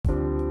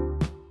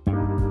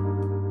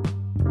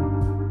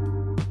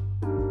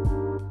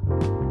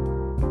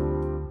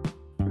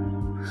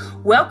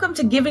Welcome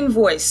to Giving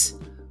Voice,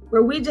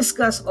 where we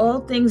discuss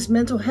all things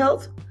mental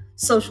health,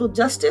 social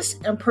justice,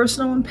 and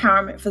personal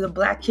empowerment for the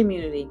Black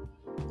community.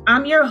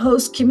 I'm your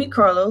host, Kimmy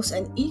Carlos,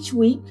 and each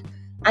week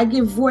I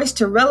give voice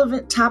to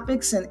relevant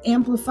topics and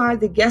amplify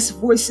the guest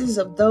voices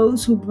of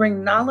those who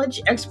bring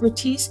knowledge,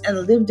 expertise,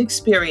 and lived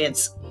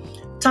experience.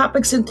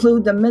 Topics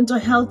include the mental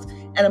health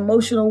and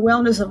emotional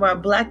wellness of our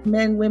Black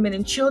men, women,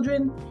 and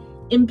children,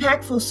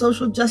 impactful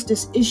social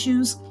justice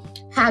issues,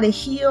 how to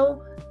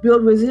heal,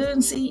 build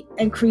resiliency,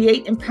 and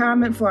create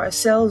empowerment for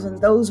ourselves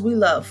and those we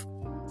love.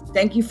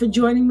 Thank you for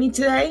joining me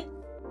today.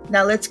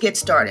 Now let's get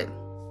started.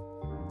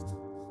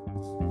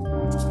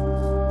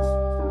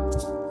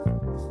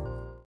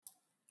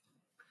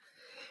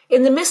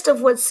 In the midst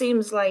of what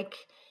seems like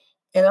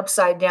an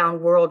upside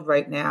down world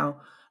right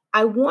now,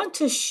 I want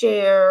to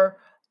share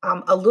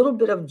a little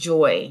bit of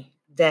joy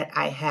that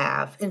I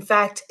have. In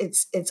fact,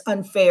 it's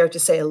unfair to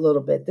say a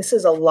little bit. This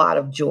is a lot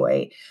of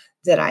joy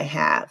that I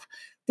have.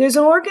 There's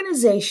an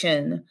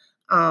organization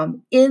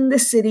in the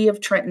city of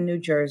Trenton, New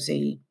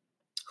Jersey,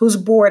 whose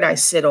board I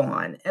sit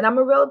on. And I'm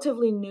a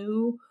relatively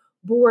new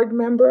board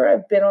member.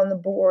 I've been on the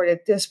board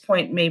at this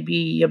point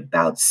maybe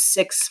about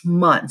 6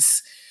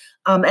 months.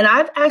 And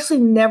I've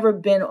actually never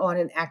been on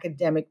an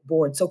academic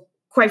board. So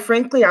quite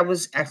frankly, I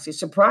was actually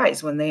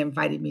surprised when they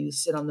invited me to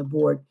sit on the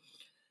board.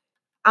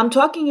 I'm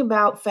talking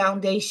about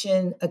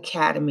Foundation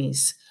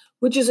Academies,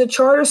 which is a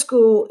charter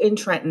school in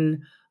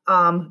Trenton,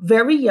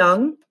 very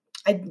young.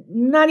 I'm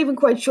not even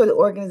quite sure the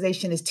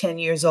organization is 10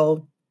 years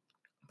old,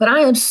 but I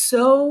am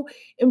so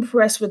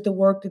impressed with the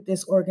work that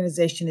this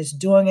organization is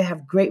doing. I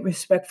have great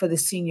respect for the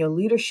senior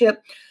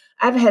leadership.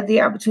 I've had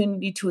the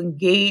opportunity to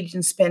engage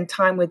and spend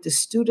time with the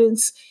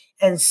students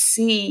and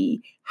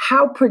see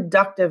how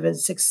productive and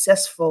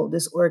successful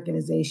this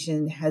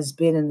organization has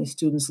been in the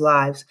students'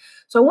 lives.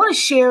 So I want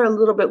to share a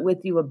little bit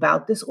with you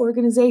about this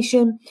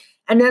organization.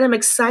 And then I'm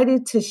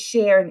excited to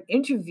share an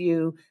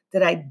interview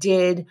that I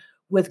did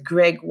with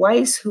Greg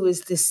Weiss, who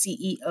is the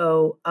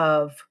CEO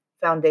of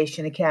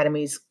Foundation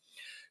Academies.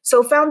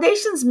 So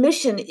Foundation's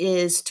mission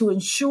is to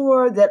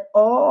ensure that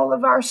all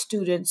of our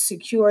students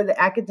secure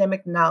the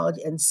academic knowledge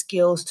and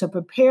skills to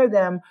prepare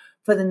them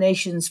for the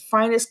nation's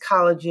finest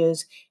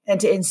colleges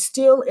and to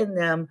instill in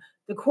them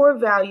the core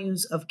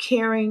values of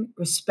caring,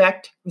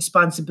 respect,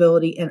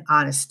 responsibility, and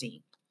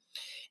honesty.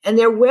 And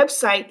their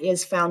website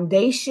is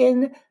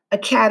Foundation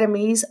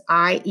Academies,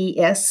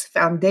 IES,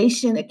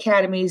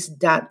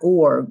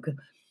 foundationacademies.org.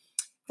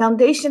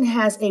 Foundation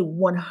has a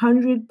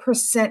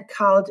 100%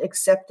 college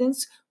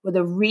acceptance with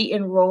a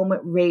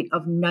re-enrollment rate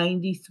of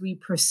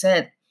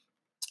 93%.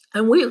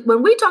 And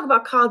when we talk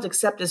about college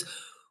acceptance,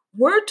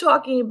 we're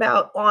talking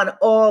about on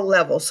all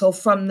levels. So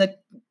from the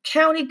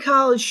county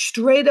college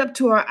straight up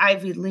to our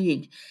Ivy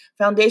League,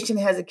 Foundation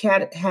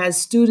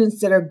has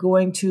students that are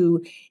going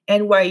to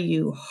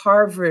NYU,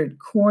 Harvard,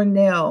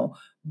 Cornell,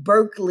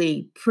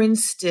 Berkeley,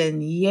 Princeton,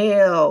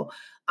 Yale.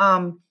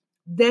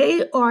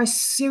 They are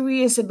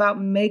serious about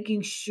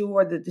making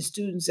sure that the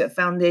students at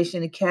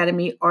Foundation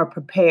Academy are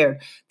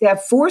prepared. They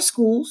have 4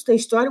 schools. They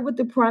started with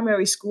the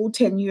primary school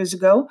 10 years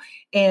ago,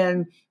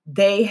 and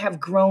they have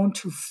grown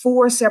to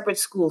 4 separate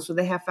schools. So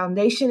they have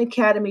Foundation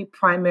Academy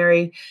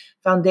Primary,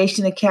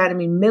 Foundation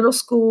Academy Middle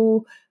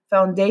School,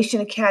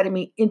 Foundation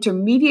Academy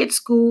Intermediate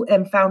School,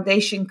 and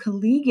Foundation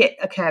Collegiate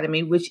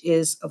Academy, which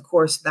is, of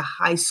course, the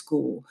high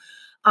school.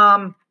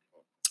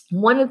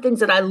 One of the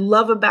things that I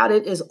love about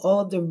it is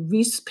all the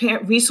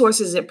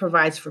resources it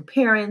provides for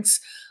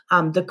parents,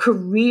 the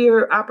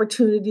career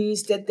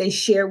opportunities that they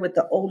share with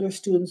the older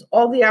students,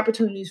 all the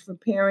opportunities for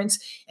parents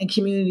and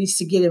communities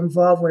to get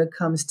involved when it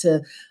comes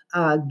to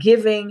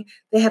giving.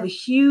 They have a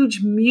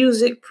huge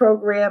music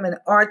program and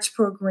arts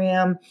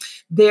program.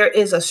 There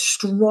is a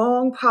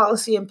strong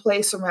policy in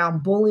place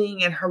around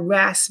bullying and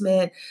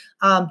harassment.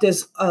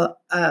 There's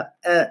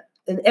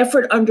an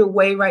effort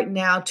underway right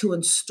now to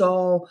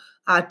install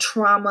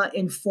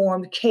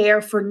trauma-informed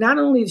care for not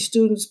only the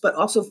students, but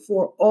also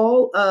for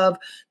all of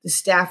the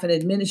staff and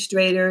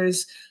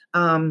administrators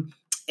and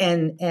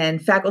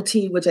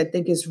faculty, which I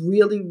think is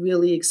really,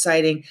 really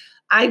exciting.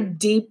 I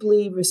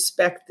deeply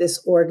respect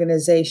this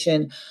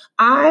organization.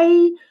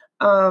 I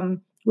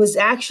was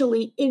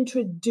actually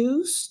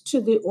introduced to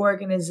the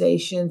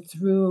organization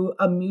through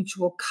a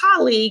mutual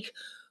colleague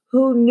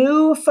who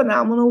knew a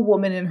phenomenal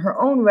woman in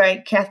her own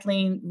right,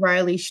 Kathleen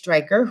Riley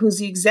Stryker, who's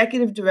the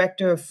executive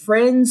director of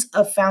Friends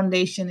of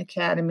Foundation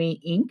Academy,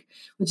 Inc.,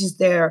 which is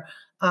their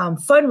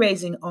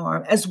fundraising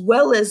arm, as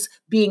well as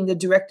being the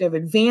director of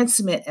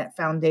advancement at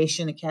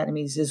Foundation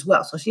Academies as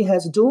well. So she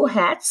has dual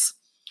hats.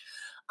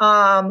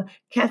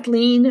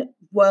 Kathleen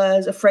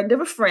was a friend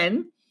of a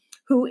friend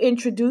who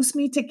introduced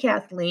me to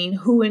Kathleen,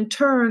 who in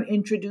turn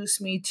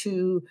introduced me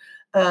to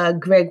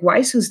Greg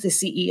Weiss, who's the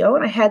CEO,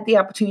 and I had the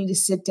opportunity to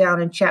sit down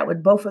and chat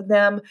with both of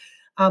them.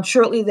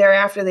 Shortly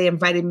thereafter, they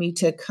invited me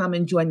to come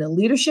and join the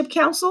Leadership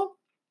Council,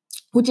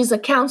 which is a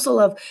council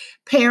of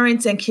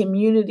parents and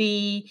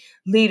community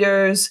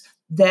leaders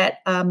that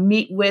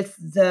meet with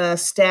the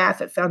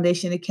staff at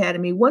Foundation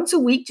Academy once a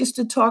week just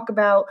to talk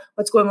about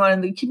what's going on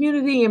in the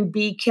community and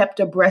be kept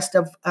abreast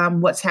of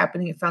what's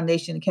happening at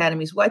Foundation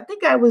Academies. Well, I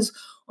think I was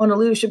on a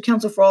leadership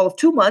council for all of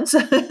 2 months.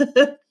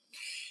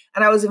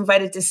 And I was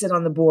invited to sit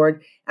on the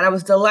board. And I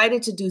was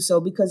delighted to do so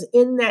because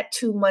in that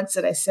 2 months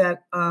that I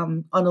sat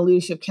on the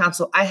leadership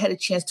council, I had a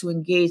chance to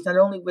engage not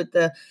only with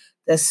the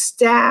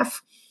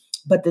staff,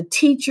 but the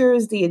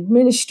teachers, the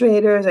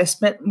administrators. I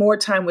spent more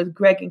time with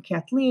Greg and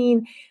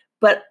Kathleen.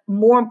 But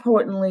more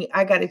importantly,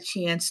 I got a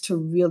chance to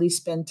really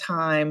spend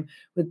time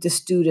with the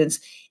students.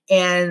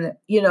 And,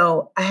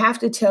 I have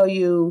to tell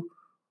you,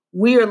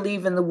 we are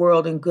leaving the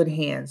world in good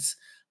hands.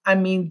 I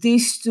mean,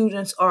 these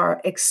students are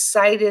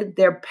excited,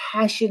 they're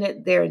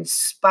passionate, they're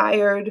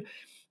inspired,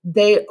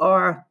 they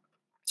are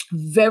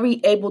very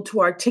able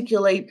to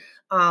articulate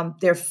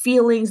their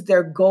feelings,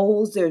 their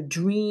goals, their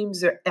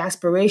dreams, their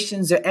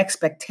aspirations, their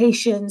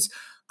expectations.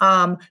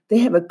 They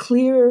have a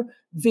clear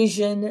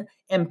vision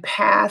and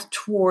path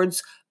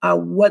towards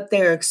what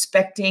they're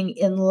expecting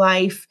in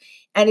life.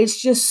 And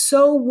it's just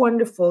so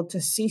wonderful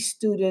to see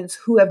students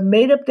who have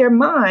made up their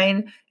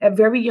mind at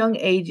very young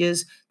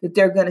ages that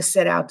they're going to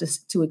set out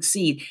to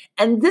exceed.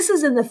 And this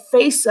is in the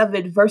face of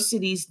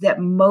adversities that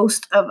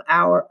most of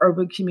our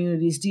urban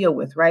communities deal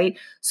with, right?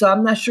 So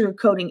I'm not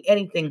sugarcoating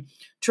anything.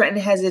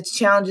 Trenton has its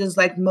challenges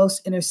like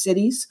most inner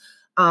cities.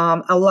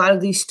 A lot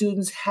of these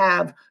students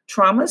have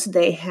traumas.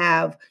 They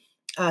have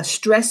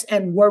stress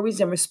and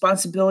worries and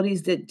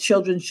responsibilities that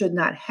children should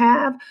not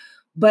have.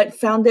 But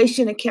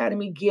Foundation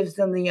Academy gives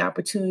them the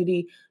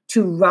opportunity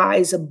to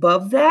rise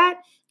above that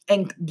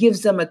and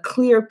gives them a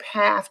clear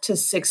path to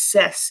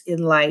success in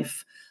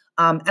life.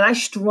 And I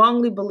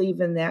strongly believe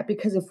in that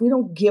because if we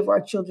don't give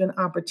our children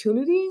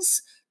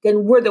opportunities,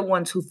 then we're the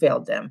ones who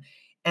failed them.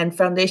 And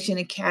Foundation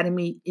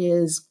Academy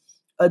is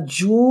a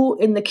jewel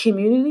in the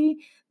community.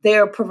 They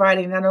are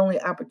providing not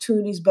only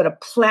opportunities, but a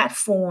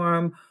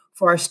platform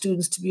for our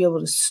students to be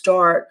able to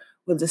start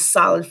with a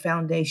solid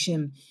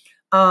foundation.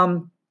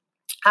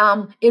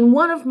 In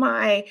one of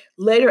my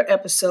later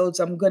episodes,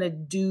 I'm going to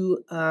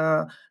do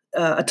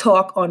a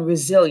talk on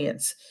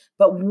resilience.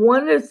 But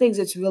one of the things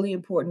that's really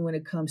important when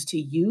it comes to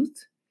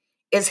youth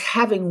is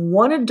having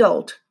one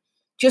adult,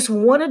 just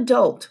one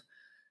adult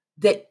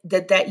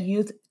that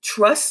youth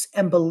trusts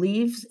and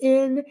believes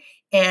in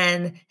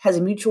and has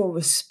a mutual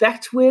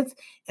respect with,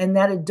 and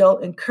that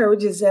adult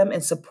encourages them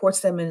and supports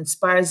them and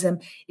inspires them.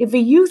 If a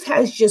youth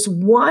has just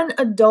one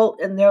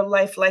adult in their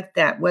life like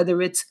that,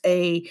 whether it's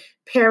a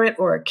parent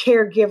or a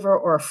caregiver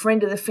or a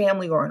friend of the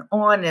family or an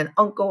aunt, an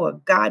uncle, a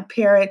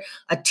godparent,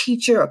 a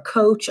teacher, a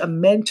coach, a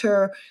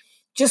mentor,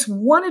 just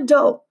one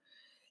adult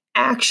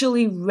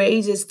actually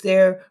raises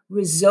their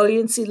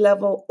resiliency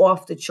level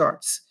off the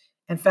charts.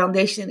 And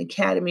Foundation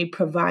Academy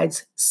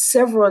provides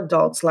several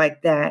adults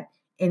like that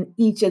in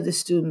each of the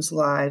students'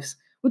 lives,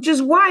 which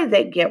is why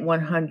they get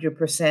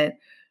 100%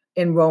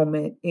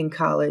 enrollment in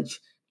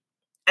college.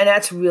 And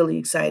that's really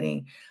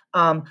exciting.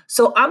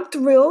 So I'm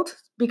thrilled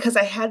because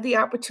I had the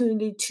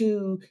opportunity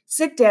to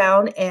sit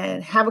down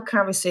and have a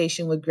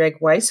conversation with Greg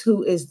Weiss,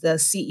 who is the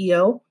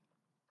CEO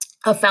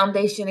of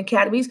Foundation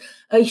Academies,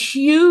 a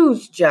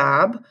huge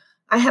job.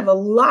 I have a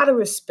lot of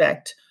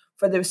respect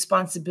for the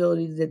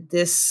responsibility that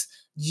this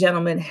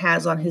gentleman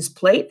has on his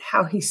plate,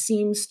 how he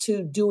seems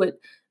to do it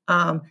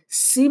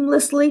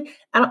seamlessly.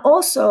 And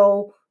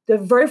also, the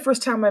very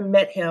first time I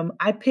met him,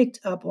 I picked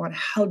up on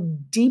how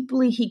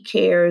deeply he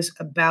cares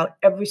about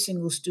every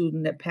single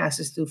student that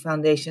passes through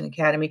Foundation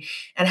Academy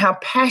and how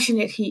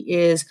passionate he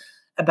is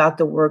about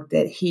the work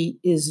that he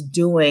is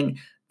doing.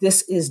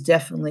 This is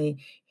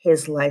definitely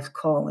his life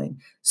calling.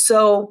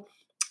 So,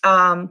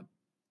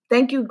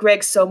 thank you,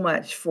 Greg, so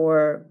much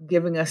for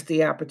giving us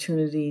the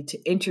opportunity to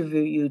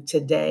interview you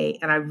today.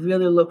 And I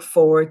really look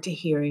forward to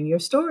hearing your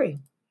story.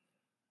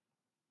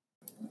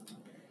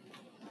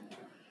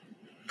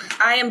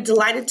 I am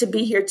delighted to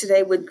be here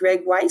today with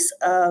Greg Weiss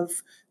of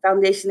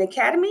Foundation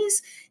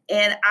Academies.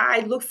 And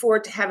I look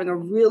forward to having a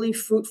really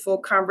fruitful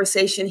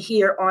conversation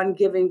here on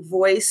Giving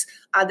Voice.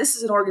 This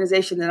is an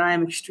organization that I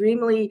am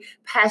extremely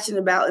passionate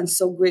about and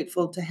so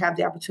grateful to have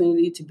the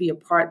opportunity to be a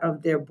part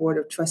of their board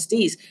of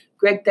trustees.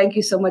 Greg, thank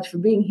you so much for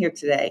being here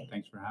today.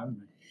 Thanks for having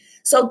me.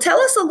 So tell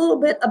us a little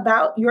bit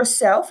about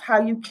yourself,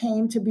 how you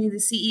came to be the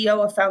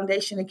CEO of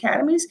Foundation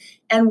Academies,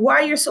 and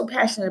why you're so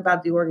passionate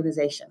about the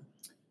organization.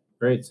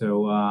 Great.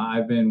 So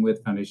I've been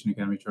with Foundation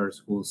Academy Charter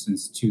School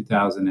since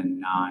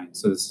 2009.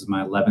 So this is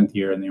my 11th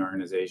year in the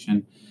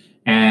organization.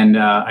 And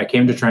I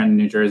came to Trenton,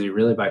 New Jersey,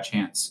 really by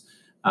chance.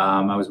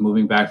 I was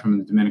moving back from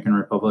the Dominican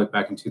Republic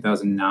back in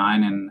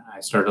 2009, and I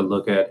started to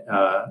look at,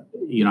 I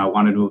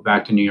wanted to move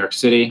back to New York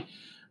City.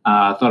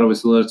 I thought it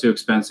was a little too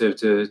expensive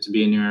to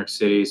be in New York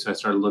City, so I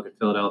started to look at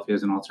Philadelphia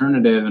as an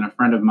alternative. And a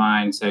friend of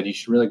mine said, you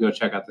should really go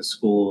check out the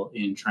school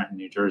in Trenton,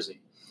 New Jersey.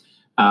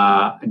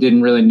 I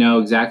didn't really know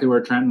exactly where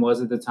Trenton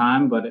was at the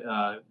time, but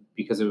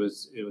because it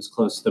was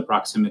close to the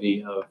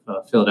proximity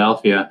of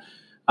Philadelphia,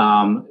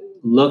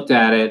 looked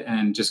at it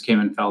and just came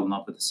and fell in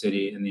love with the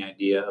city and the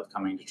idea of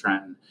coming to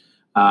Trenton.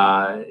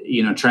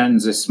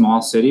 Trenton's a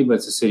small city, but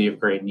it's a city of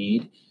great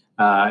need.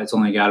 It's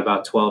only got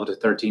about 12 to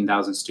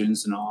 13,000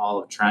 students in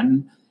all of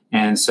Trenton.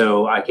 And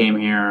so I came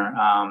here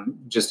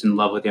just in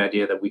love with the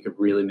idea that we could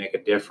really make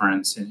a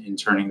difference in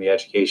turning the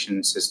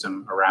education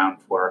system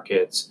around for our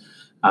kids.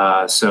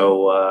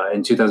 So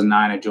in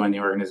 2009, I joined the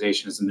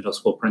organization as a middle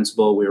school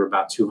principal. We were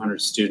about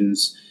 200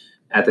 students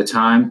at the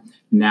time.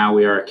 Now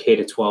we are a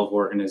K-12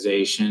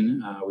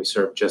 organization. We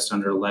serve just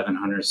under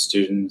 1,100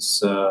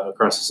 students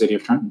across the city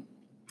of Trenton.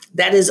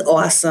 That is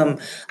awesome.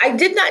 I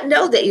did not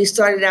know that you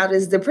started out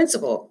as the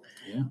principal.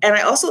 Yeah. And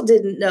I also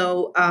didn't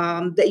know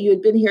that you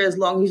had been here as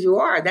long as you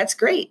are. That's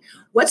great.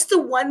 What's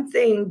the one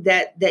thing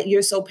that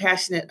you're so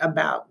passionate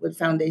about with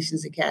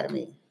Foundations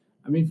Academy?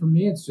 I mean, for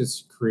me, it's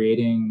just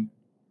creating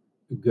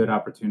good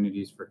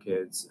opportunities for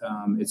kids.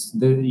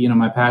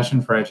 My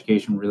passion for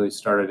education really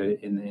started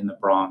in the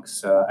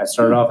Bronx. I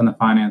started off in the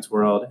finance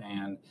world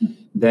and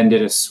then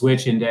did a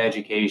switch into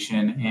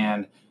education.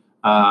 And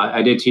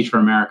I did Teach for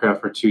America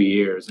for 2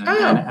 years. And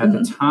at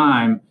the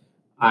time,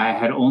 I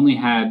had only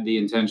had the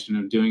intention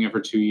of doing it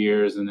for 2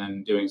 years and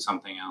then doing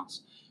something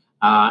else.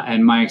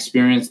 And my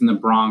experience in the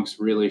Bronx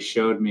really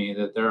showed me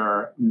that there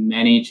are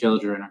many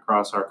children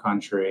across our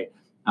country,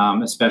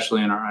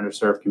 especially in our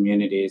underserved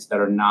communities, that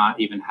are not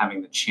even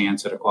having the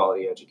chance at a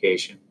quality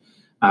education.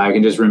 I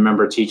can just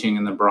remember teaching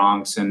in the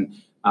Bronx, and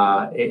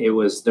there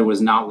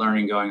was not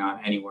learning going on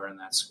anywhere in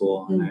that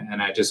school.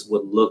 And I just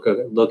would look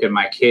at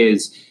my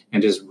kids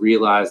and just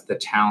realize the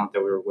talent that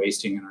we were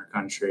wasting in our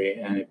country.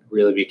 And it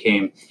really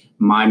became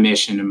my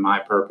mission and my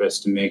purpose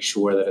to make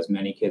sure that as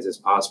many kids as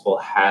possible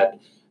had,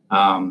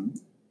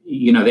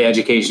 the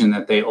education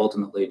that they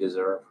ultimately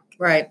deserve.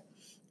 Right.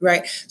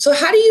 So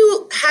how do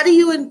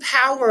you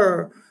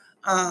empower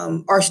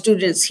our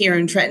students here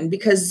in Trenton?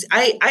 Because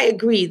I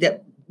agree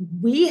that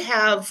we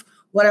have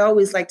what I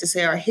always like to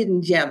say are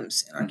hidden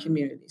gems in our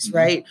communities, mm-hmm.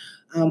 right?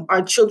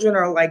 Our children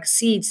are like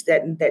seeds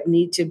that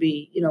need to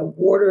be,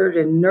 watered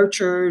and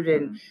nurtured,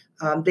 and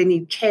they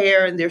need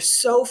care, and they're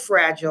so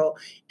fragile.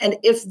 And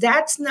if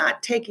that's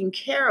not taken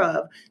care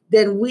of,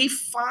 then we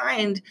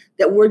find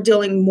that we're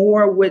dealing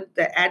more with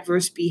the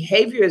adverse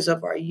behaviors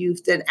of our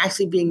youth than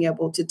actually being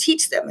able to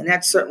teach them. And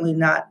that's certainly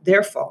not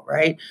their fault,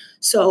 right?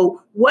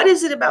 So what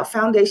is it about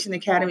Foundation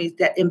Academies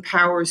that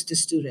empowers the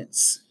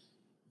students?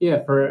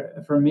 Yeah,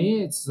 for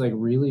me, it's like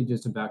really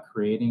just about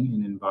creating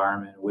an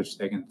environment in which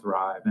they can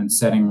thrive and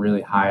setting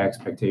really high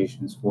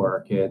expectations for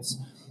our kids.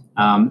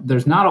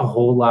 There's not a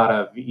whole lot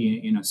of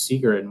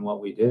secret in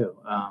what we do,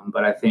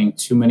 but I think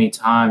too many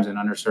times in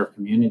underserved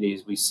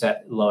communities we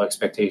set low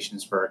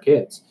expectations for our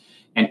kids,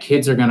 and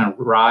kids are going to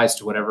rise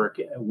to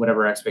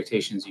whatever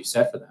expectations you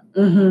set for them.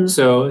 Mm-hmm.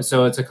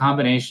 So it's a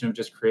combination of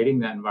just creating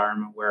that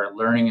environment where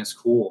learning is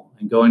cool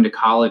and going to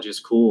college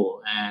is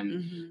cool, and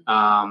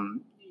mm-hmm.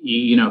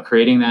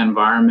 Creating that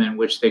environment in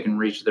which they can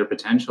reach their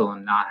potential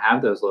and not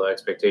have those low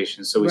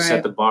expectations. So we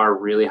set the bar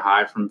really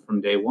high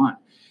from day one.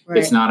 Right.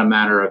 It's not a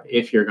matter of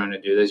if you're going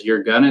to do this,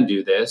 you're going to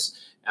do this.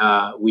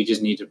 We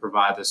just need to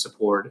provide the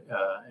support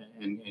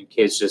and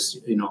kids just,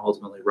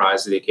 ultimately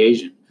rise to the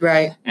occasion.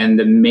 Right. And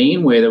the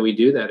main way that we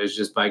do that is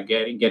just by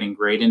getting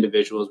great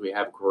individuals. We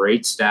have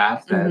great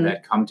staff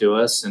that come to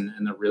us and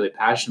they're really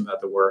passionate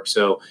about the work.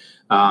 So,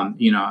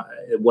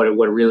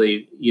 what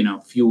really,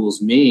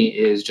 fuels me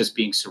is just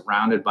being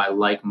surrounded by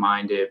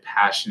like-minded,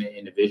 passionate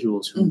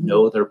individuals who mm-hmm.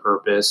 know their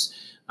purpose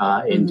in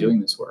mm-hmm.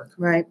 doing this work.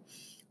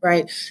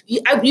 Right.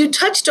 You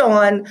touched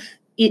on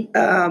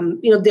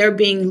there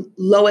being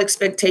low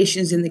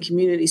expectations in the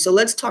community. So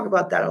let's talk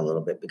about that a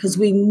little bit, because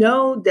we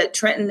know that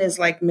Trenton is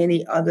like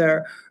many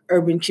other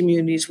urban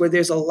communities where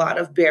there's a lot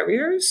of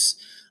barriers,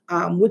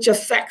 which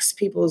affects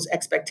people's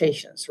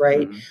expectations,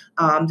 right?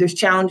 Mm-hmm. There's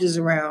challenges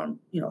around,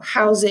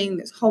 housing,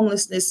 there's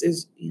homelessness,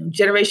 there's,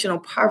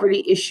 generational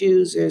poverty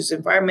issues, there's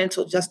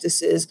environmental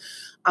justices.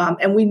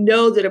 And we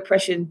know that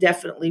oppression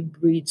definitely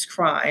breeds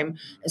crime.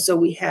 And so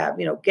we have,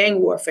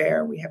 gang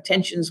warfare, we have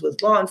tensions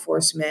with law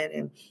enforcement,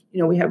 and,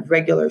 we have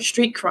regular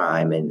street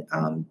crime and,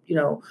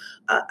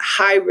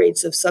 high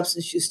rates of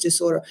substance use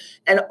disorder.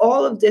 And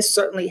all of this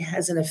certainly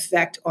has an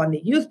effect on the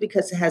youth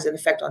because it has an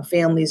effect on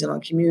families and on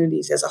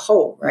communities as a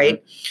whole,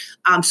 right?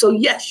 Mm-hmm. So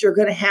yes, you're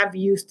going to have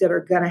youth that are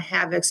going to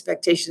have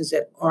expectations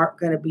that aren't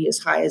going to be as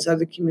high as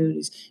other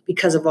communities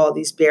because of all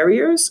these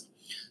barriers.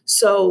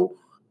 So,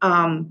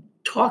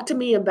 talk to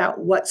me about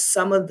what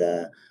some of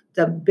the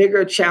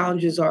bigger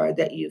challenges are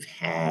that you've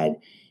had,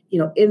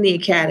 in the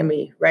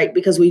academy, right?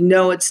 Because we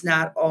know it's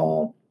not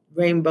all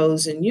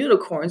rainbows and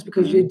unicorns,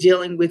 because mm-hmm. you're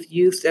dealing with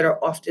youth that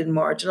are often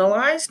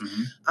marginalized,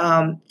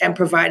 mm-hmm. And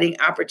providing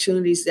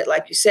opportunities that,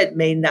 like you said,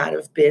 may not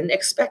have been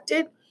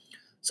expected.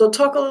 So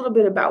talk a little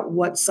bit about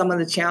what some of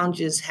the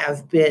challenges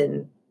have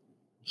been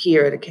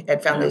here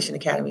at Foundation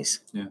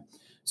Academies. Yeah.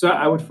 So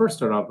I would first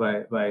start off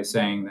by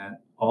saying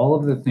that all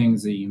of the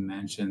things that you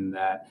mentioned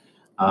that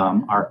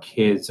our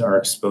kids are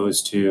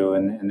exposed to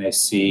and they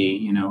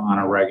see, on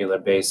a regular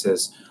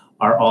basis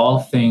are all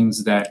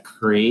things that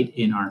create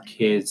in our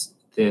kids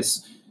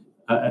this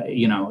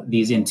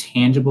these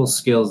intangible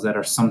skills that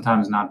are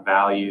sometimes not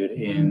valued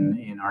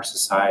in our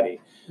society.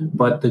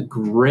 But the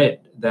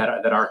grit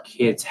that our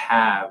kids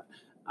have,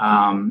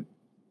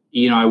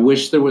 I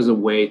wish there was a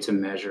way to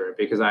measure it,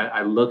 because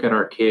I look at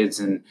our kids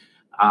and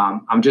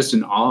I'm just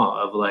in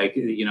awe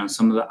of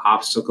some of the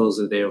obstacles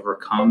that they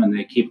overcome, and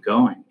they keep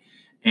going.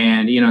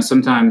 And,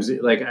 sometimes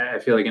I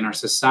feel like in our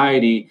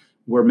society,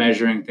 we're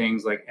measuring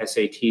things like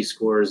SAT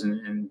scores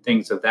and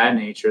things of that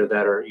nature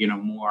that are,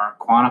 more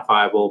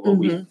quantifiable, but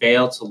we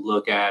fail to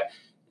look at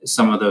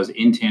some of those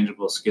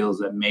intangible skills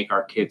that make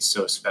our kids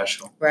so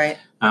special. Right.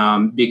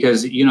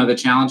 Because, the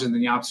challenges and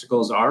the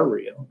obstacles are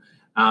real.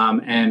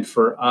 And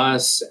for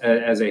us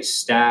as a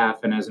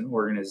staff and as an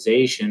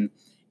organization,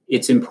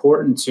 it's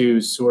important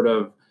to sort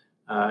of,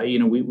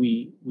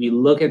 we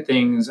look at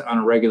things on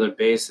a regular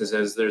basis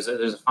as there's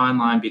a fine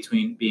line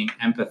between being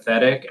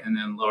empathetic and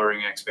then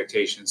lowering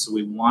expectations. So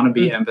we want to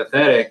be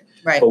empathetic,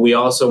 but we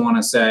also want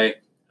to say,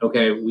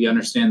 okay, we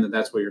understand that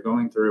that's what you're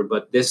going through,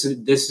 but this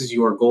is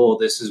your goal.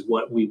 This is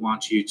what we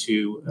want you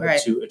to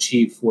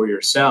achieve for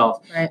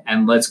yourself,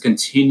 and let's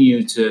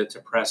continue to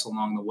press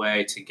along the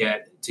way to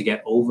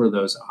get over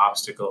those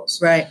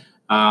obstacles. Right.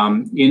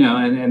 And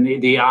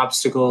the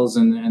obstacles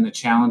and the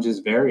challenges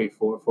vary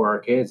for our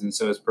kids. And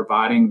so it's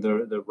providing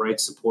the right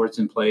supports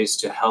in place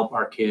to help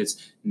our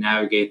kids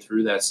navigate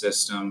through that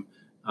system,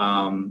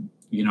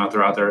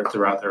 throughout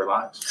their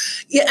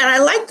lives. Yeah. And I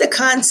like the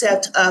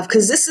concept of,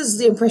 because this is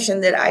the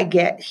impression that I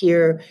get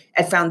here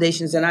at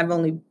Foundations. And I've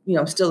only,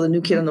 I'm still a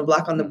new kid on the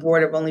block on the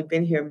board. I've only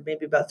been here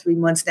maybe about 3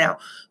 months now.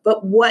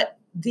 But what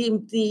the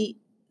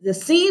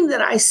theme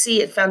that I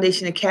see at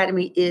Foundation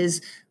Academy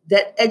is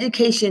that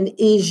education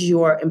is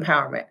your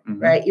empowerment,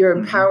 right? You're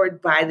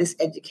empowered by this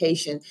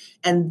education,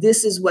 and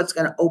this is what's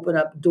going to open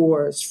up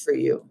doors for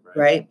you,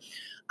 right?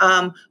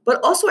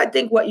 But also, I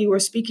think what you were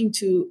speaking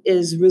to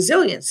is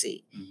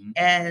resiliency.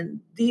 And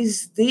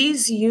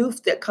these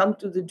youth that come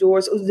through the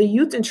doors, or the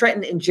youth in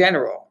Trenton in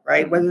general,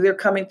 right? Whether they're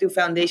coming through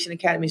Foundation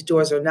Academy's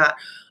doors or not,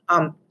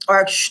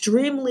 are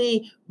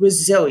extremely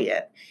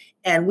resilient.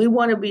 And we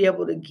want to be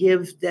able to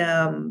give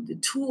them the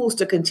tools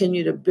to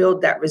continue to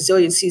build that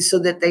resiliency so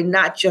that they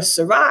not just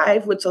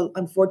survive, which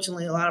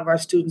unfortunately a lot of our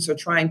students are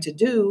trying to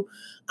do,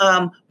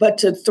 but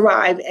to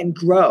thrive and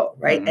grow,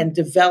 right? And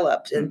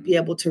develop and be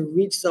able to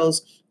reach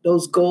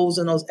those goals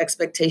and those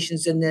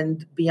expectations. And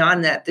then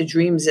beyond that, the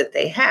dreams that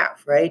they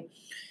have, right?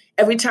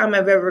 Every time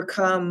I've ever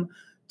come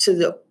to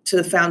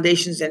the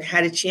foundations and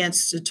had a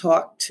chance to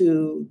talk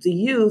to the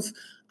youth,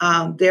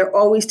 they're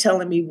always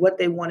telling me what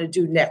they want to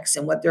do next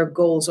and what their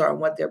goals are and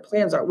what their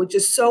plans are, which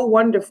is so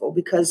wonderful,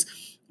 because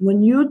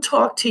when you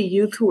talk to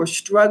youth who are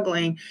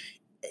struggling,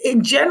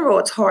 in general,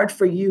 it's hard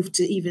for youth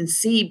to even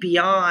see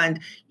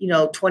beyond,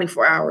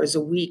 24 hours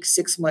a week,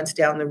 6 months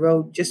down the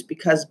road, just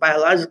because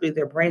biologically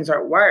their brains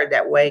aren't wired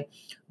that way.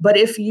 But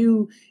if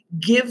you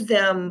give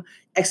them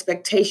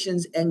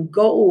expectations and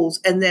goals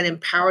and then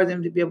empower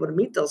them to be able to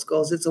meet those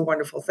goals, it's a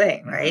wonderful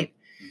thing, right?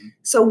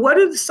 So what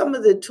are some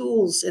of the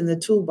tools in the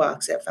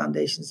toolbox at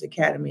Foundations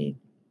Academy?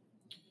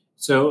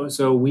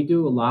 So we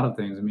do a lot of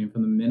things. I mean,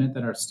 from the minute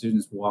that our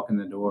students walk in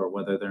the door,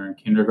 whether they're in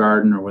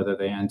kindergarten or whether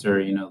they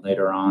enter,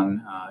 later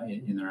on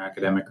in their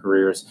academic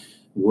careers,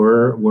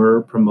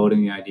 we're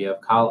promoting the idea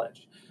of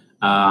college.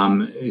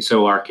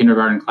 So our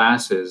kindergarten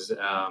classes,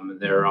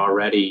 they're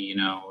already,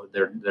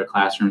 their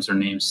classrooms are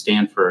named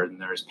Stanford, and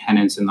there's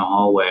pennants in the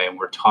hallway, and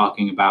we're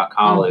talking about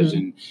college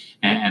and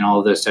all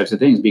of those types of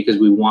things, because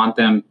we want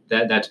them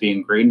that to be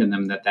ingrained in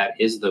them, that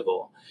is the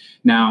goal.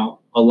 Now,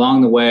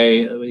 along the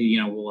way,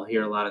 we'll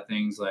hear a lot of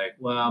things like,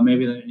 well,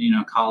 maybe,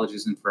 college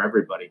isn't for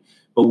everybody.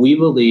 But we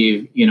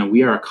believe,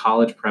 we are a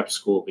college prep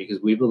school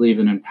because we believe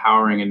in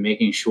empowering and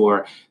making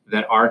sure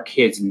that our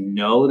kids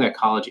know that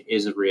college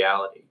is a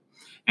reality.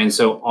 And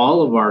so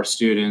all of our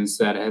students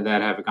that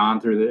have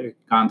gone through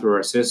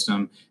our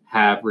system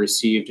have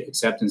received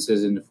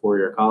acceptances into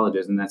four-year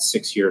colleges, and that's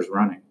 6 years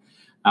running.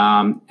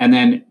 And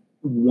then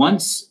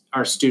once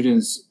our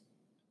students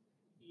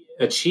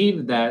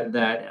achieve that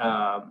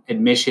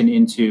admission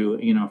into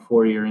a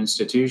four-year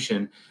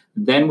institution,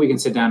 then we can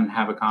sit down and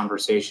have a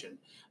conversation.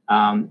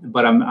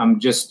 But I'm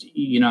just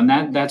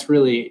and that's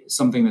really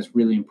something that's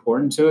really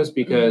important to us,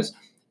 because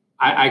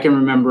I can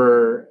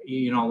remember,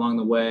 along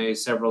the way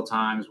several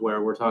times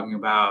where we're talking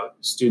about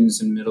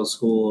students in middle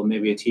school,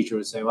 maybe a teacher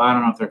would say, well, I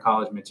don't know if they're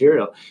college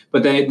material,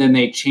 but then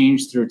they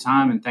change through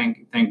time. And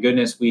thank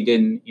goodness we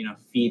didn't,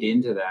 feed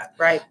into that.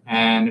 Right.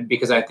 And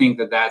because I think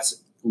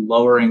that's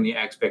lowering the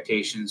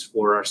expectations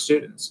for our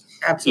students.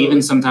 Absolutely.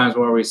 Even sometimes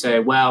where we say,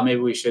 well,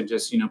 maybe we should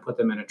just, put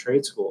them in a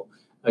trade school.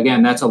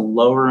 Again, that's a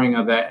lowering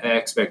of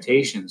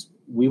expectations.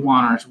 We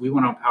want to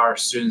empower our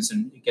students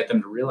and get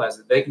them to realize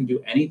that they can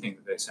do anything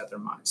that they set their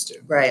minds to.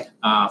 Right.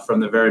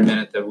 From the very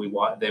minute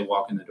that they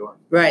walk in the door.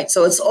 Right.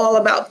 So it's all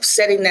about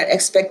setting that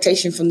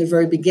expectation from the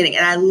very beginning.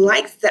 And I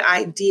like the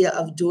idea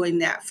of doing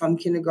that from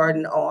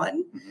kindergarten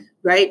on,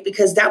 right?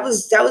 Because that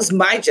was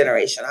my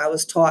generation. I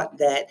was taught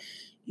that,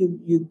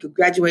 you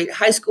graduate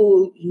high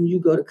school, you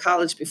go to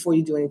college before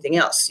you do anything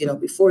else.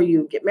 Before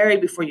you get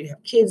married, before you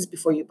have kids,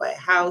 before you buy a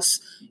house,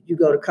 you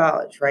go to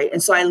college, right?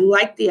 And so I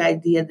like the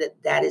idea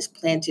that is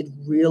planted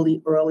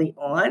really early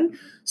on,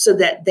 so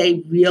that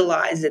they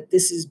realize that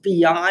this is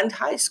beyond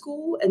high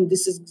school and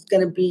this is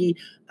going to be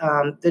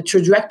the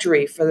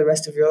trajectory for the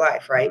rest of your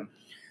life, right?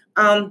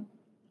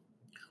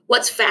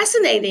 What's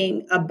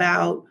fascinating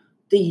about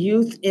the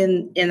youth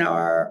in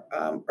our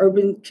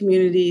urban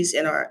communities,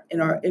 in our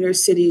inner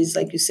cities,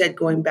 like you said,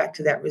 going back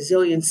to that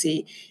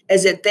resiliency,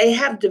 is that they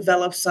have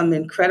developed some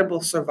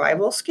incredible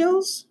survival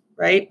skills,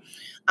 right?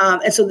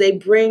 And so they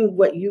bring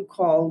what you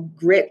call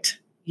grit,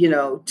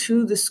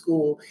 to the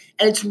school,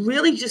 and it's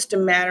really just a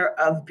matter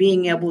of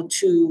being able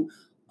to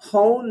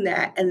hone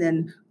that and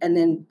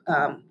then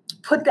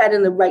put that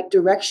in the right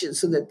direction,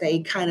 so that they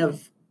kind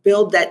of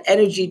build that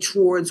energy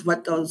towards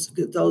what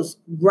those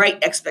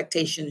right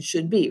expectations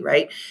should be,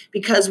 right?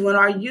 Because when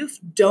our youth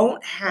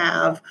don't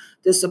have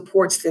the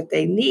supports that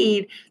they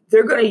need,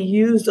 they're going to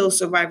use those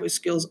survival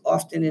skills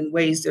often in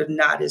ways they're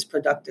not as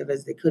productive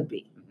as they could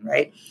be,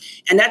 right?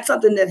 And that's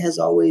something that has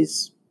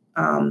always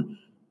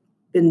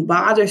been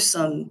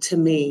bothersome to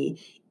me,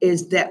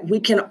 is that we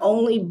can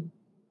only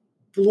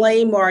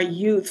blame our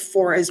youth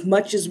for as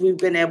much as we've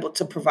been able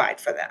to provide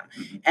for them.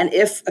 And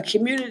if a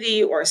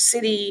community or a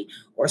city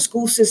or a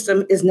school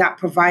system is not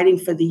providing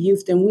for the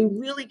youth, then we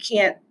really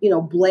can't,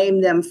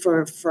 blame them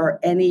for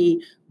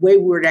any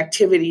wayward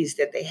activities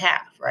that they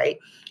have, right?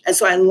 And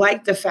so I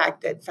like the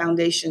fact that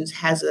Foundations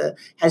has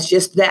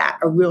just that,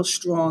 a real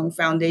strong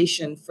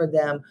foundation for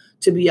them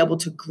to be able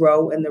to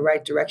grow in the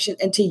right direction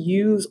and to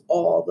use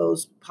all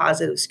those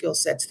positive skill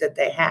sets that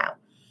they have.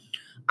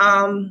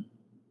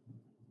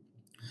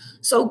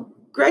 So,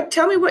 Greg,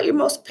 tell me what you're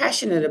most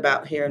passionate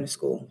about here in the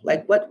school.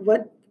 Like,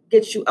 what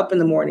gets you up in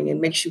the morning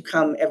and makes you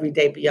come every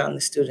day beyond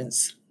the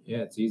students? Yeah,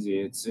 it's easy.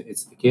 It's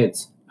the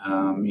kids.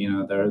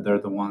 They're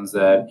the ones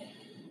that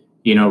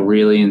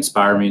really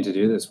inspire me to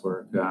do this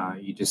work.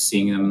 You just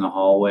seeing them in the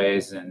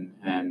hallways and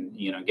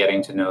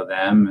getting to know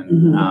them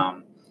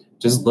and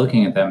just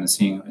looking at them and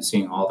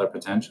seeing all their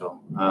potential.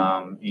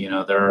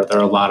 There are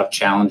a lot of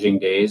challenging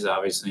days,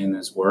 obviously, in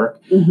this work.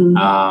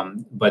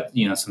 But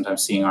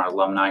sometimes seeing our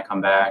alumni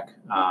come back,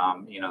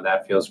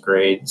 that feels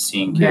great.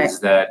 Seeing kids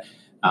that,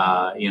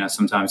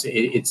 sometimes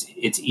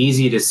it's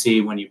easy to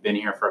see when you've been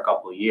here for a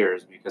couple of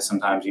years, because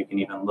sometimes you can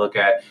even look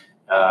at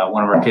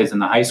one of our kids in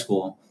the high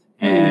school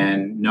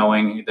and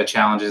knowing the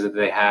challenges that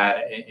they had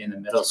in the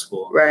middle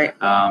school. Right.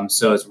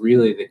 So it's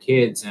really the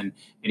kids. And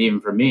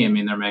even for me,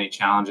 there are many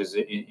challenges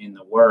in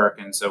the work.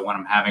 And so when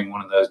I'm having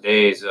one of those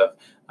days of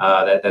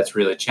that's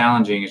really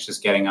challenging, it's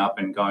just getting up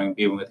and going,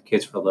 being with the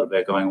kids for a little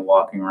bit, going and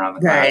walking around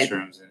the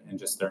classrooms and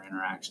just their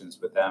interactions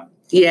with them.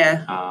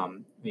 Yeah.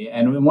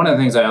 And one of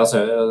the things I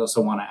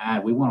also want to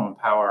add, we want to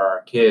empower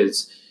our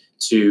kids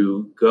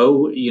to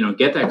go,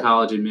 get that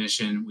college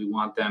admission. We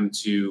want them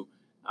to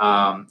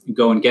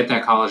go and get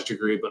that college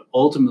degree, but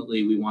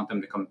ultimately we want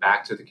them to come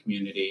back to the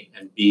community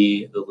and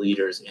be the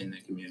leaders in the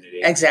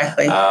community.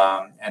 Exactly.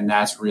 And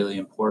that's really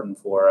important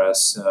for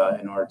us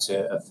in order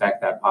to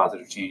affect that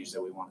positive change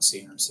that we want to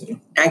see in our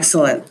city.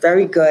 Excellent.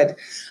 Very good.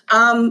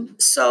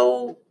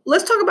 So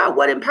let's talk about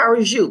what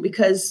empowers you,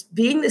 because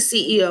being the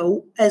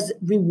CEO, as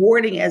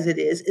rewarding as it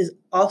is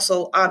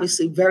also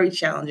obviously very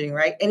challenging,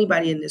 right?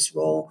 Anybody in this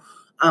role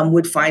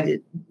would find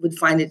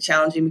it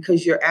challenging,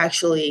 because you're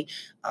actually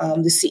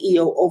the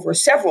CEO over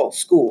several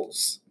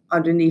schools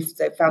underneath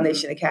the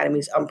Foundation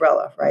Academy's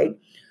umbrella, right?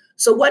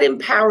 So what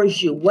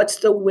empowers you? What's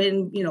the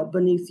wind,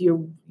 beneath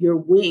your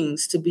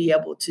wings to be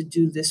able to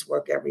do this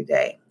work every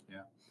day?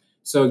 Yeah.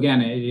 So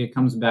again, it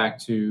comes back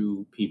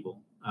to people.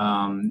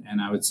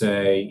 And I would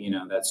say,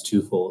 that's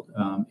twofold.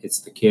 It's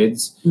the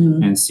kids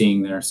and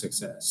seeing their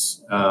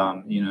success.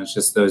 It's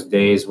just those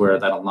days where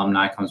that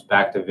alumni comes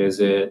back to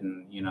visit and,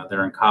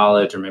 they're in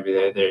college, or maybe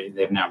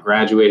they've now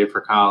graduated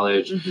for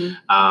college.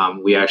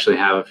 We actually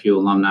have a few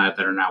alumni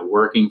that are now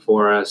working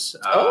for us.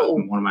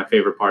 One of my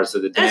favorite parts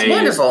of the day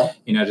is,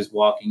 just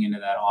walking into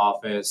that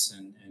office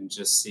and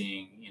just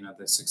seeing,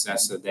 the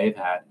success that they've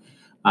had.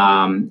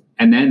 And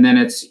then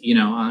it's,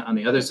 on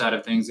the other side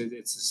of things,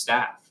 it's the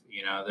staff.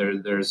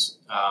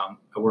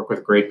 I work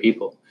with great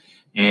people,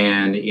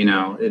 and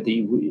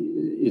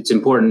it's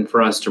important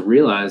for us to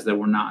realize that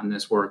we're not in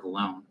this work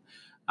alone.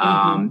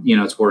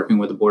 It's working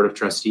with the board of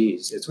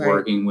trustees. It's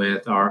working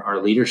with our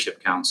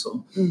leadership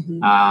council.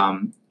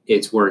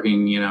 It's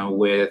working,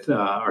 with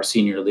our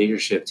senior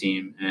leadership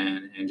team,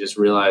 and just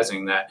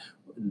realizing that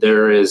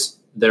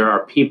there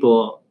are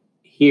people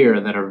here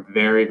that are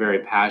very, very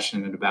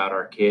passionate about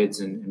our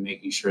kids and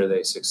making sure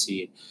they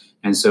succeed.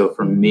 And so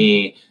for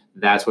me,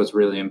 that's what's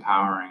really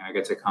empowering. I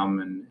get to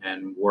come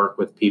and work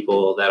with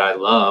people that I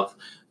love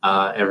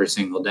every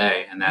single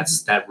day. And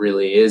that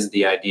really is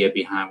the idea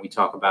behind, we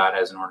talk about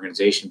as an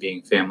organization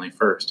being family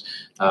first.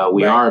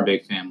 We are a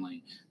big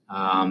family.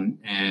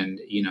 And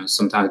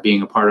sometimes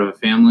being a part of a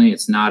family,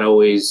 it's not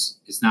always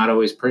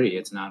pretty.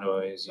 It's not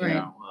always,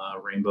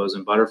 rainbows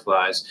and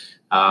butterflies.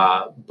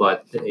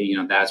 But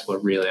that's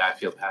what really I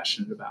feel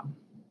passionate about.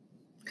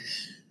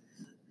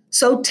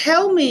 So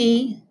tell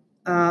me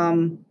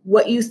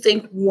what you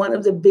think one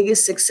of the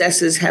biggest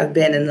successes have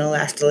been in the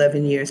last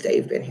 11 years that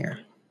you've been here.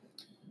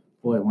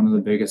 Boy, one of the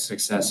biggest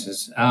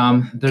successes.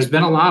 There's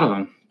been a lot of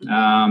them.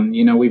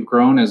 We've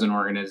grown as an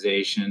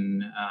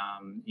organization,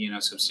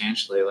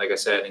 substantially. Like I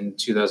said, in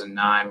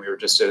 2009, we were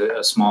just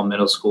a small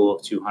middle school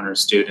of 200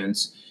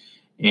 students.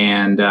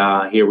 And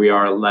here we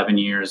are 11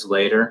 years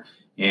later,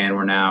 and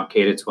we're now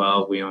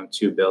K-12. We own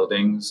 2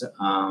 buildings.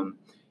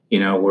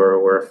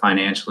 We're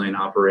financially and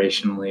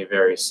operationally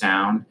very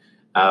sound.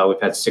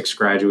 We've had 6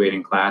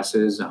 graduating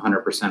classes.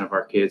 100% of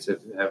our kids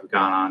have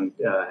gone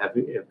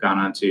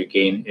on to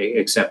gain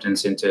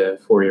acceptance into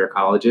 4-year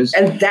colleges.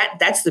 And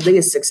that's the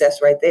biggest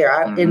success right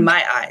there, in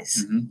my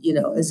eyes.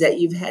 Is that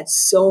you've had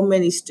so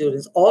many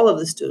students, all of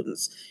the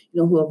students,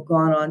 who have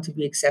gone on to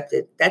be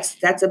accepted.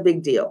 That's a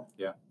big deal.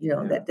 Yeah.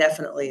 That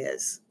definitely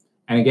is.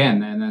 And again,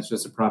 that's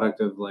just a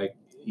product of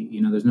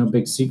there's no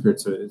big secret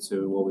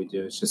to what we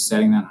do. It's just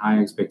setting that high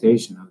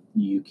expectation of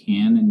you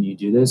can and you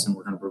do this, and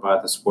we're going to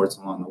provide the supports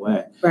along the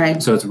way.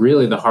 Right. So it's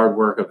really the hard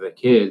work of the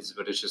kids,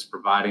 but it's just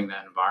providing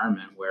that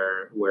environment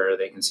where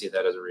they can see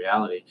that as a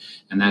reality.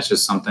 And that's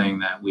just something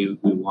that we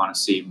want to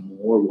see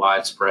more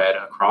widespread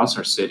across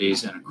our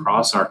cities and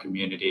across our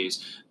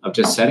communities, of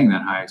just setting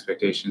that high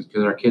expectations,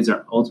 because our kids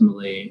are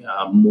ultimately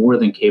more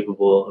than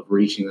capable of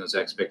reaching those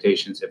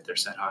expectations if they're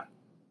set high.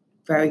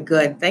 Very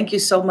good. Thank you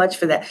so much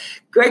for that.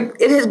 Greg,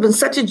 it has been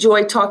such a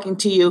joy talking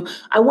to you.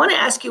 I want to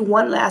ask you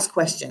one last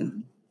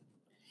question.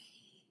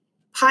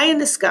 Pie in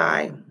the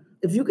sky,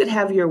 if you could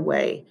have your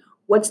way,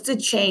 what's the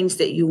change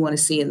that you want to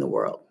see in the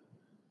world?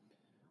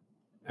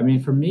 I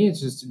mean, for me,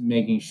 it's just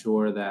making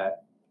sure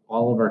that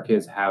all of our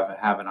kids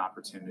have an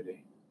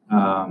opportunity.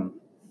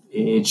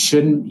 It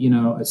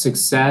shouldn't,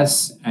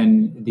 success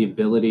and the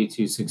ability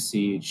to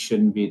succeed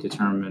shouldn't be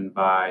determined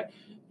by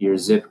your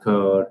zip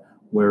code,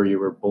 where you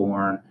were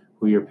born,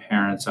 who your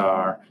parents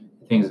are,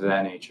 things of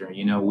that nature.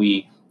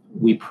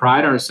 We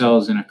pride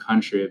ourselves in a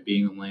country of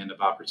being a land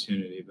of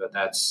opportunity, but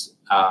that's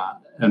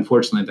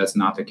unfortunately that's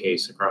not the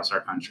case across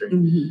our country.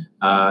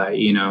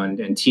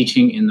 And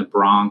teaching in the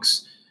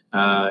Bronx,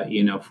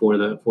 for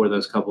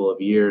those couple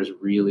of years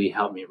really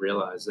helped me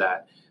realize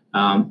that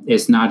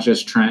it's not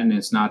just Trenton,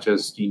 it's not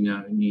just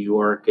New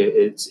York,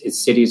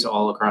 it's cities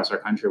all across our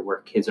country where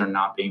kids are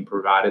not being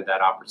provided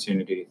that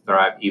opportunity to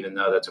thrive, even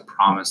though that's a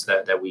promise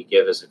that we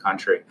give as a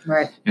country.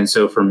 Right. And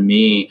so for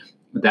me,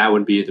 that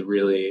would be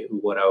really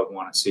what I would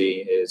want to see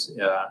is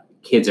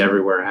kids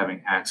everywhere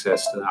having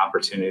access to the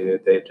opportunity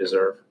that they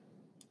deserve.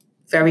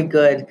 Very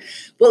good.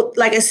 Well,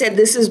 like I said,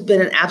 this has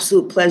been an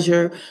absolute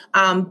pleasure.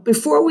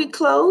 Before we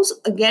close,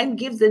 again,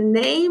 give the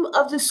name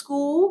of the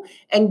school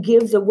and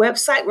give the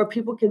website where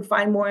people can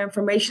find more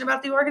information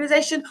about the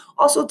organization.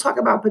 Also talk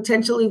about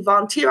potentially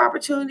volunteer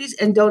opportunities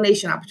and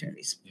donation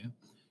opportunities. Yeah.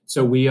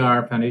 So we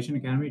are Foundation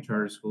Academy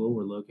Charter School.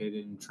 We're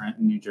located in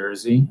Trenton, New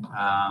Jersey. There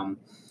are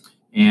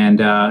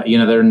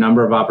a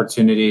number of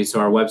opportunities.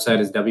 So our website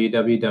is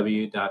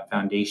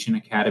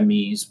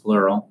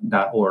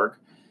www.foundationacademies.org.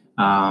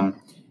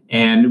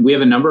 And we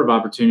have a number of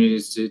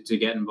opportunities to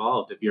get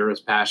involved. If you're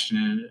as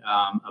passionate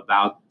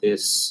about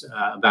this,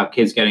 about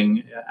kids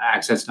getting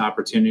access to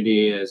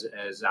opportunity as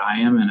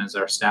I am and as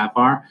our staff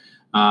are,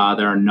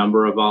 there are a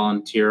number of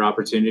volunteer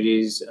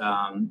opportunities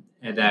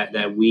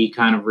that we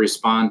kind of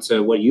respond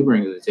to what you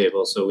bring to the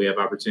table. So we have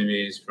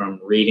opportunities from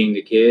reading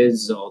to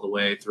kids all the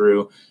way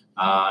through,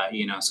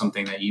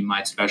 something that you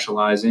might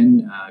specialize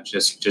in.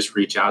 Just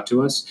reach out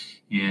to us.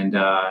 And,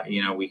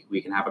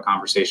 we can have a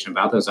conversation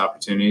about those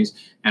opportunities.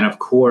 And of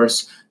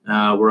course,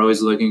 we're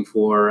always looking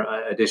for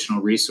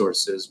additional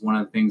resources. One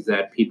of the things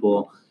that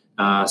people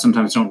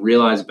sometimes don't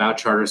realize about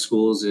charter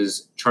schools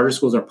is charter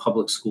schools are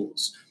public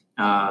schools.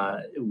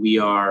 We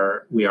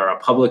are a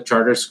public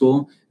charter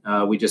school.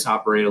 We just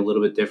operate a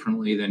little bit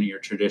differently than your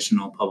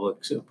traditional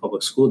public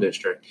school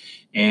district.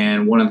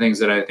 And one of the things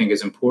that I think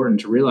is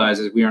important to realize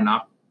is we are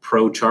not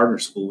pro-charter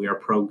school. We are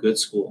pro-good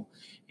school.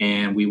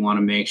 And we want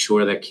to make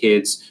sure that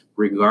kids,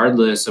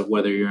 regardless of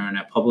whether you're in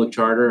a public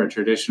charter, a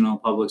traditional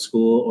public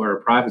school, or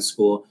a private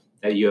school,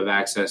 that you have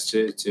access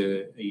to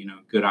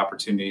good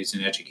opportunities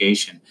in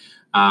education.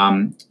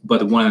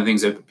 But one of the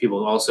things that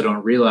people also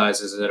don't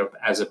realize is that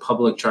as a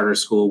public charter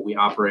school, we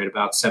operate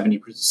about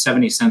 70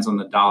 cents on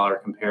the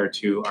dollar compared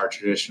to our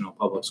traditional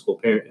public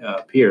school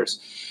peers.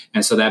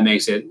 And so that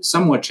makes it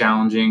somewhat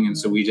challenging. And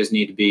so we just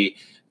need to be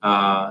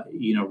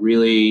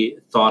really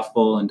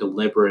thoughtful and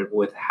deliberate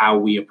with how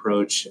we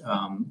approach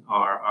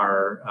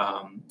our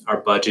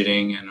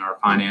budgeting and our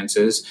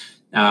finances.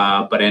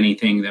 But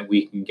anything that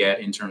we can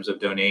get in terms of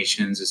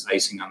donations is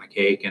icing on the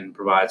cake and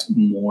provides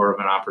more of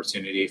an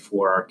opportunity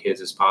for our kids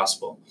as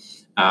possible.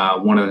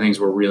 One of the things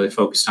we're really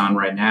focused on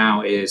right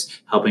now is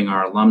helping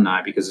our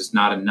alumni, because it's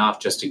not enough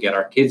just to get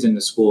our kids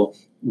into school.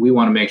 We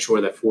want to make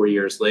sure that 4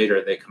 years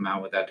later they come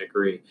out with that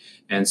degree.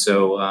 And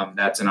so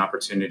that's an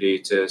opportunity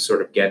to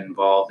sort of get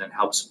involved and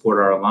help support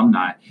our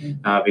alumni,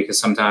 because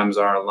sometimes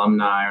our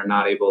alumni are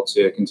not able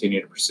to continue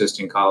to persist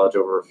in college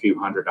over a few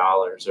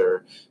 $100s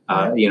or,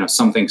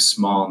 something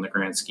small in the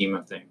grand scheme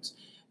of things.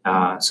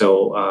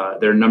 So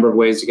there are a number of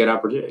ways to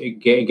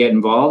get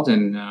involved,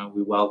 and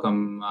we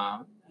welcome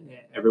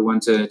everyone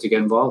to get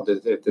involved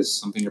if this is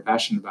something you're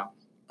passionate about.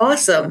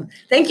 Awesome.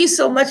 Thank you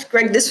so much,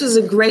 Greg. This was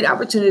a great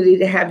opportunity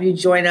to have you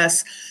join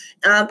us.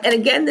 And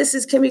again, this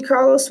is Kimmy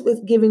Carlos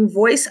with Giving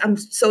Voice. I'm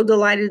so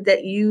delighted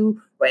that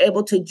you were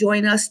able to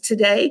join us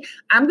today.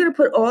 I'm going to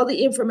put all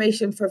the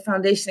information for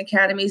Foundation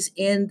Academies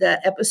in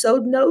the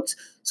episode notes,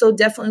 so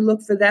definitely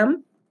look for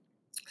them.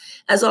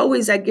 As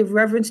always, I give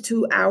reverence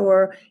to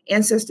our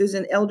ancestors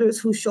and elders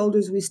whose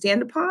shoulders we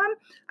stand upon.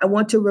 I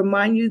want to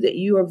remind you that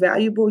you are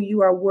valuable,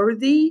 you are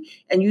worthy,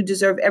 and you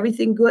deserve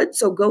everything good.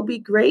 So go be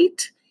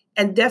great.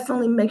 And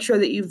definitely make sure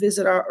that you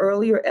visit our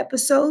earlier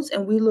episodes.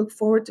 And we look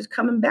forward to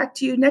coming back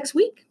to you next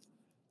week.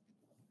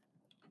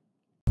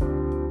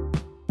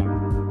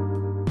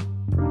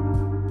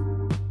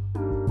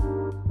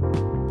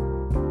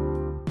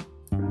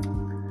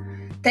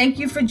 Thank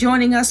you for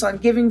joining us on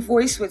Giving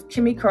Voice with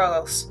Kimmy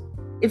Carlos.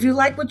 If you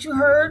like what you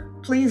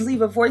heard, please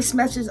leave a voice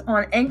message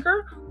on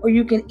Anchor, or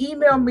you can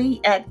email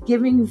me at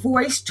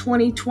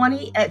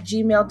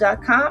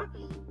givingvoice2020@gmail.com.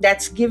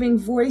 That's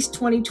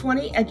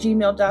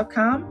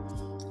givingvoice2020@gmail.com.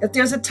 If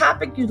there's a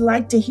topic you'd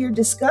like to hear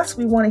discussed,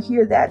 we want to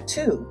hear that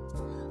too.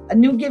 A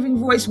new Giving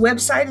Voice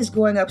website is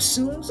going up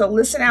soon, so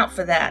listen out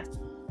for that.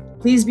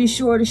 Please be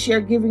sure to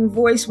share Giving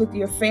Voice with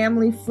your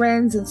family,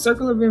 friends, and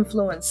circle of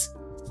influence.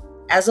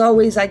 As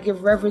always, I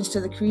give reverence to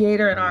the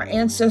Creator and our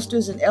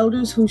ancestors and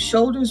elders whose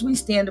shoulders we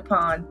stand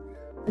upon.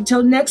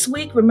 Until next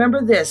week,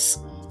 remember this: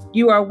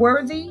 you are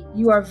worthy,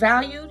 you are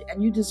valued,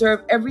 and you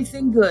deserve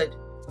everything good.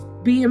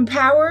 Be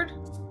empowered,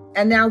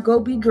 and now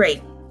go be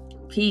great.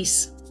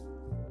 Peace.